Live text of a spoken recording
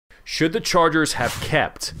Should the Chargers have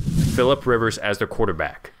kept Phillip Rivers as their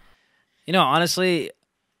quarterback? You know, honestly,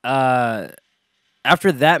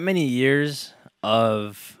 after that many years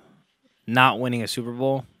of not winning a Super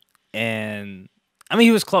Bowl, and I mean,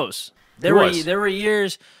 he was close. There were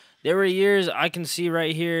years I can see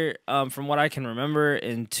right here, from what I can remember,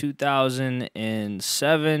 in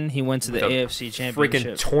 2007 he went to the AFC Championship.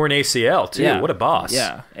 Freaking torn ACL too. Yeah. What a boss.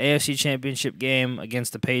 Yeah, AFC Championship game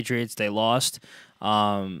against the Patriots. They lost.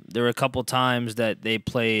 There were a couple times that they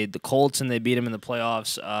played the Colts and they beat them in the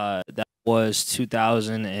playoffs. That was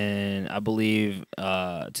 2000 and I believe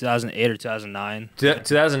 2008 or 2009.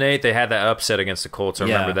 2008, they had that upset against the Colts. I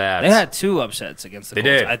remember that. They had two upsets against the Colts.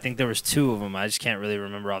 They did. I think there was two of them. I just can't really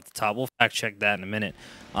remember off the top. We'll fact check that in a minute.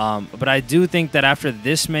 But I do think that after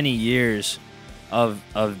this many years of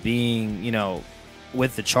being, you know,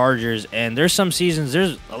 with the Chargers, and there's some seasons,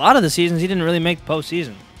 there's a lot of the seasons he didn't really make the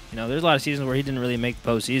postseason. You know, there's a lot of seasons where he didn't really make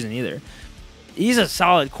the postseason either. He's a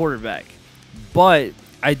solid quarterback, but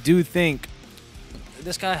I do think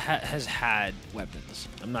this guy has had weapons.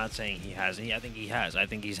 I'm not saying he hasn't. I think he has. I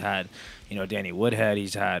think he's had, you know, Danny Woodhead.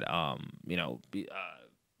 He's had, you know,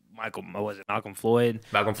 Malcolm Floyd,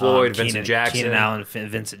 Vincent Jackson, Keenan Allen,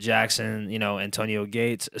 Vincent Jackson, you know, Antonio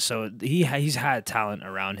Gates. So he's had talent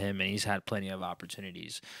around him, and he's had plenty of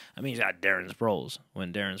opportunities. I mean, he's had Darren Sproles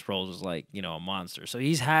when Darren Sproles was like, you know, a monster. So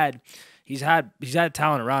he's had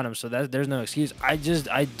talent around him. So there's no excuse. I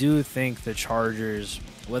do think the Chargers,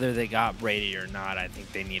 whether they got Brady or not, I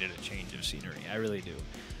think they needed a change of scenery. I really do.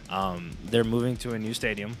 They're moving to a new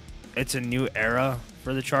stadium. It's a new era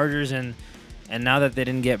for the Chargers, and now that they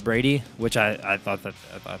didn't get Brady, which I thought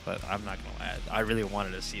I'm not gonna lie, I really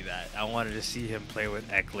wanted to see that. I wanted to see him play with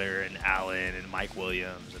Eckler and Allen and Mike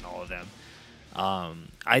Williams and all of them.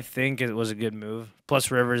 I think it was a good move. Plus,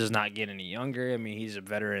 Rivers is not getting any younger. I mean, he's a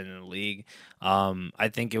veteran in the league. I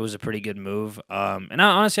think it was a pretty good move. And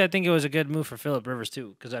honestly, I think it was a good move for Phillip Rivers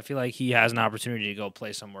too, because I feel like he has an opportunity to go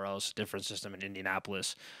play somewhere else, different system in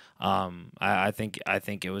Indianapolis. I think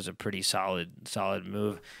it was a pretty solid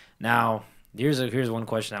move. Now, here's one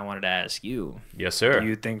question I wanted to ask you. Yes, sir. Do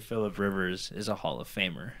you think Phillip Rivers is a Hall of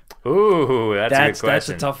Famer? Ooh, that's a good question. That's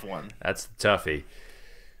a tough one. That's a toughie.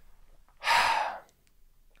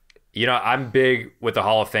 You know, I'm big with the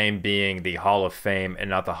Hall of Fame being the Hall of Fame and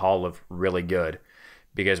not the Hall of really good.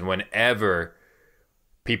 Because whenever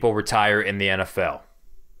people retire in the NFL,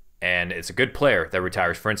 and it's a good player that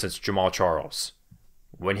retires, for instance, Jamal Charles.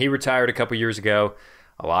 When he retired a couple years ago,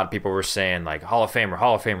 a lot of people were saying, like, Hall of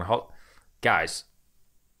Famer. Guys,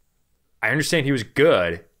 I understand he was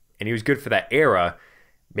good, and he was good for that era.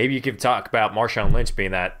 Maybe you could talk about Marshawn Lynch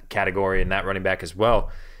being that category and that running back as well.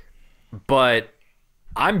 But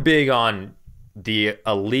I'm big on the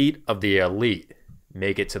elite of the elite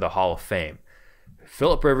make it to the Hall of Fame.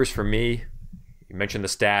 Phillip Rivers, for me, you mentioned the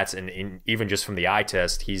stats, and even just from the eye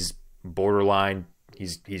test, he's borderline.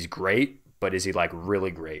 He's great, but is he like really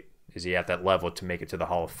great? Is he at that level to make it to the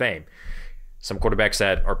Hall of Fame? Some quarterbacks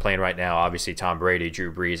that are playing right now, obviously Tom Brady,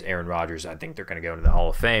 Drew Brees, Aaron Rodgers, I think they're going to go into the Hall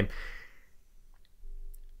of Fame.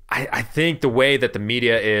 I think the way that the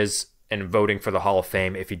media is and voting for the Hall of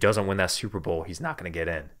Fame, if he doesn't win that Super Bowl, he's not going to get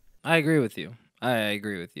in. I agree with you.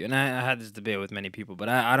 And I had this debate with many people, but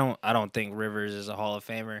I don't think Rivers is a Hall of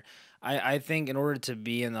Famer. I think in order to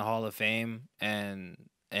be in the Hall of Fame, and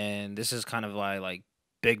this is kind of why like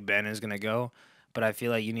Big Ben is going to go, but I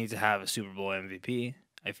feel like you need to have a Super Bowl MVP.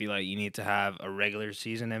 I feel like you need to have a regular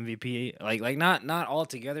season MVP. Like not all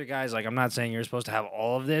together, guys. Like, I'm not saying you're supposed to have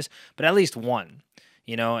all of this, but at least one.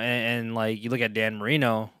 You know, and like you look at Dan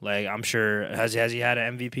Marino, like I'm sure has he had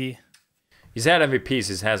an MVP? He's had MVPs.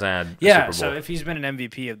 He hasn't had a Super Bowl. So if he's been an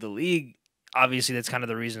MVP of the league, obviously that's kind of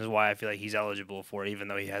the reasons why I feel like he's eligible for it, even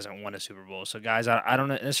though he hasn't won a Super Bowl. So guys, I don't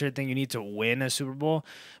necessarily think you need to win a Super Bowl,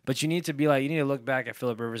 but you need to look back at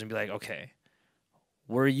Phillip Rivers and be like, okay,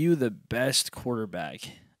 were you the best quarterback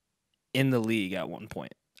in the league at one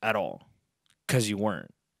point at all? Because you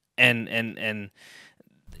weren't, and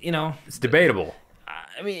you know it's debatable.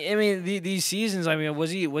 I mean, these seasons. I mean,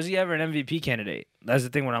 was he ever an MVP candidate? That's the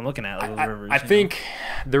thing when I'm looking at Rivers. I think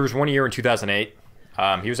there was one year in 2008.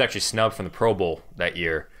 He was actually snubbed from the Pro Bowl that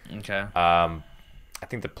year. Okay. I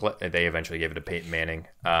think they eventually gave it to Peyton Manning.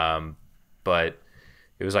 But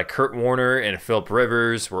it was like Kurt Warner and Phillip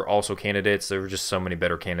Rivers were also candidates. There were just so many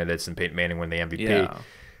better candidates than Peyton Manning when the MVP.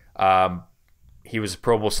 Yeah. He was a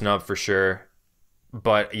Pro Bowl snub for sure.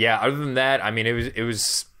 But yeah, other than that, I mean, it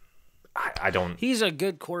was. I don't. He's a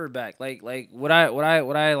good quarterback. Like would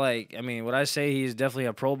I say he's definitely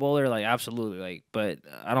a Pro Bowler? Like, absolutely. Like, but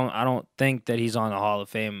I don't think that he's on the Hall of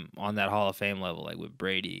Fame, on that Hall of Fame level, like with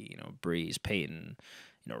Brady, you know, Breeze, Peyton,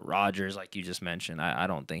 Rodgers, like you just mentioned. I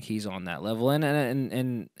don't think he's on that level.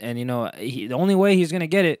 And the only way he's gonna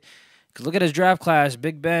get it, because look at his draft class.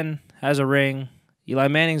 Big Ben has a ring. Eli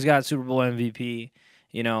Manning's got Super Bowl MVP.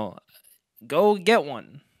 Go get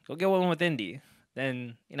one. Go get one with Indy.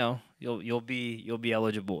 Then you'll be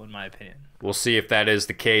eligible, in my opinion. We'll see if that is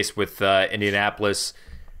the case with Indianapolis.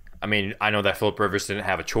 I mean, I know that Philip Rivers didn't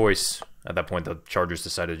have a choice at that point. The Chargers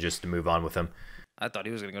decided just to move on with him. I thought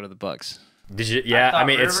he was going to go to the Bucks. Did you? Yeah, I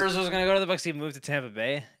mean, Rivers was going to go to the Bucks. He moved to Tampa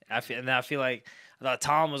Bay. I feel like I thought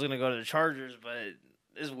Tom was going to go to the Chargers, but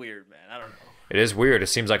it's weird, man. I don't know. It is weird. It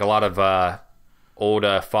seems like a lot of old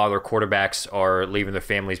father quarterbacks are leaving their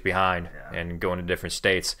families behind and going to different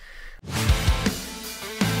states.